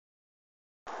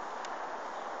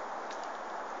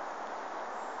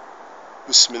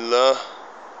Bismillah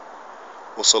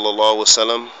wa sallallahu wa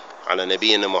sallam ala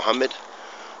nabiyyina Muhammad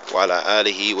wa ala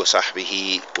alihi wa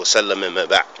sahbihi wa sallam ma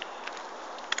ba'd.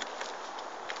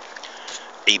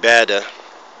 Ibadah,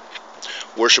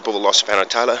 worship of Allah subhanahu wa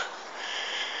ta'ala,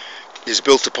 is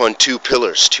built upon two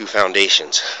pillars, two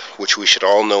foundations, which we should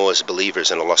all know as believers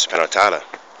in Allah subhanahu wa ta'ala.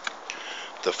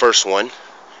 The first one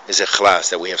is ikhlas,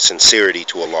 that we have sincerity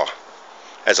to Allah.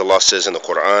 As Allah says in the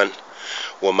Quran,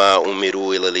 وَمَا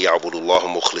أُمِرُوا إِلَّا لِيَعْبُدُوا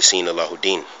اللَّهَ مُخْلِصِينَ لَهُ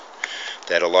الدِّينَ.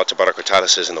 That Allah tabarak wa ta'ala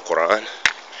says in the Quran,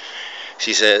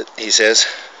 He says,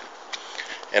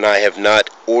 and I have not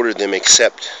ordered them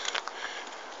except,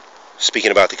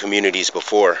 speaking about the communities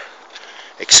before,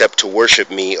 except to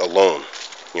worship me alone,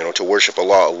 to worship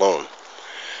Allah alone.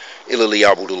 إِلَّا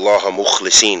لِيَعْبُدُوا اللَّهَ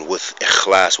مُخْلِصِينَ, with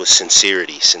ikhlas, with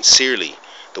sincerity. Sincerely,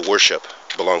 the worship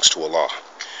belongs to Allah.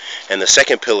 And the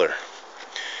second pillar,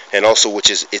 and also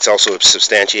it's also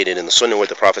substantiated in the Sunnah, where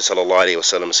the Prophet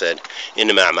ﷺ said,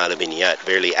 إِنَّمَا أَعْمَالُ بِالنِّيَّاتِ,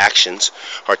 verily actions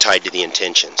are tied to the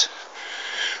intentions.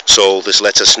 So this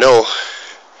lets us know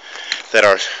that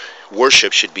our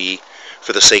worship should be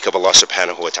for the sake of Allah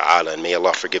subhanahu wa ta'ala, and may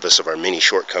Allah forgive us of our many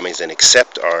shortcomings and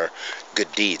accept our good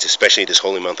deeds, especially this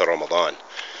holy month of Ramadan.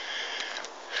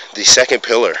 The second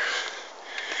pillar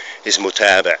is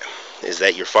mutaba', is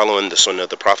that you're following the Sunnah of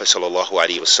the Prophet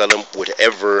ﷺ,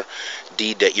 whatever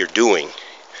deed that you're doing.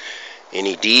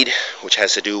 Any deed which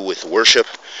has to do with worship,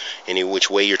 any which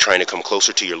way you're trying to come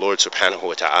closer to your Lord subhanahu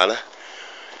wa ta'ala,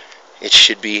 it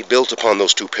should be built upon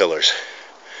those two pillars.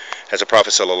 As the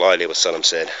Prophet ﷺ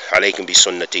said, alaykum bi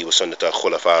sunnati wa sunnata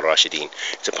khulafa rashidin.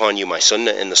 It's upon you my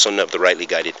sunnah and the sunnah of the rightly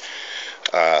guided,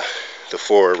 the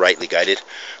four rightly guided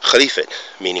Khalifate,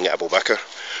 meaning Abu Bakr,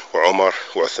 wa Umar,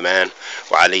 wa Uthman,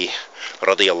 wa Ali,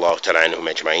 radiyallahu ta'ala anhum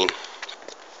ajma'in.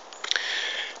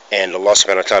 And Allah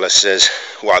subhanahu wa ta'ala says,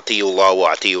 وَأَطِيعُوا اللَّهَ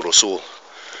وَأَطِيعُوا الرَّسُولَ,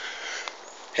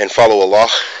 and follow Allah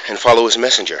and follow His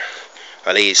Messenger,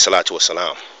 alayhi salatu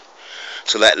wasalam.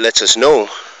 So that lets us know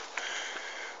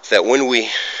that when we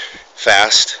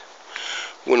fast,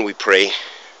 when we pray,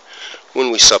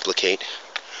 when we supplicate,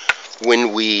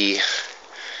 when we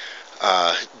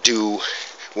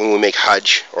when we make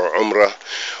Hajj or Umrah,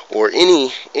 or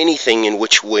anything in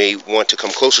which we want to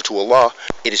come closer to Allah,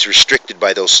 it is restricted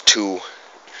by those two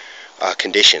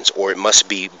conditions, or it must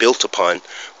be built upon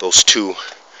those two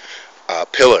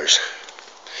pillars.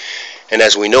 And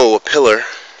as we know, a pillar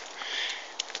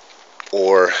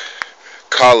or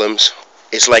columns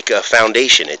is like a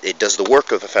foundation. It does the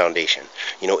work of a foundation.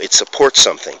 It supports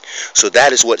something. So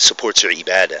that is what supports your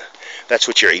ibadah. That's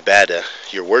what your ibadah,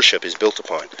 your worship, is built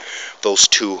upon. Those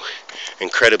two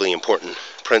incredibly important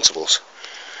principles,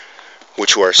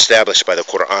 which were established by the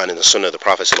Quran and the Sunnah of the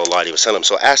Prophet ﷺ.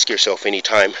 So ask yourself,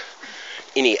 anytime,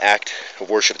 any act of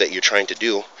worship that you're trying to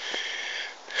do,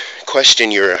 question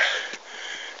your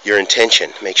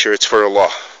intention. Make sure it's for Allah.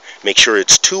 Make sure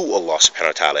it's to Allah subhanahu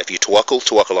wa ta'ala. If you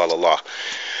tawakkul ala Allah.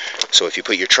 So if you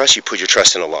put your trust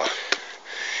in Allah.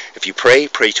 If you pray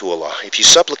to Allah. If you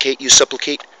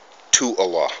supplicate to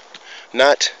Allah.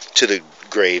 Not to the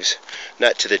graves,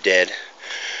 not to the dead,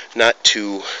 not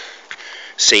to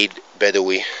Sayyid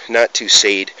Badawi, not to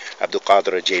Sayyid Abdul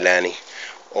Qadir Jailani,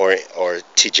 or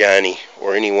Tijani,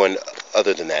 or anyone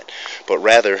other than that. But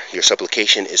rather, your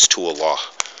supplication is to Allah.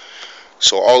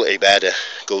 So all ibadah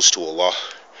goes to Allah.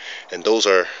 And those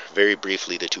are, very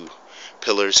briefly, the two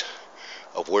pillars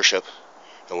of worship.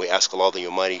 And we ask Allah the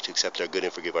Almighty to accept our good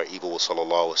and forgive our evil. Wa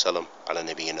sallallahu wa sallam ala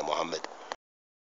nabiyyina Muhammad.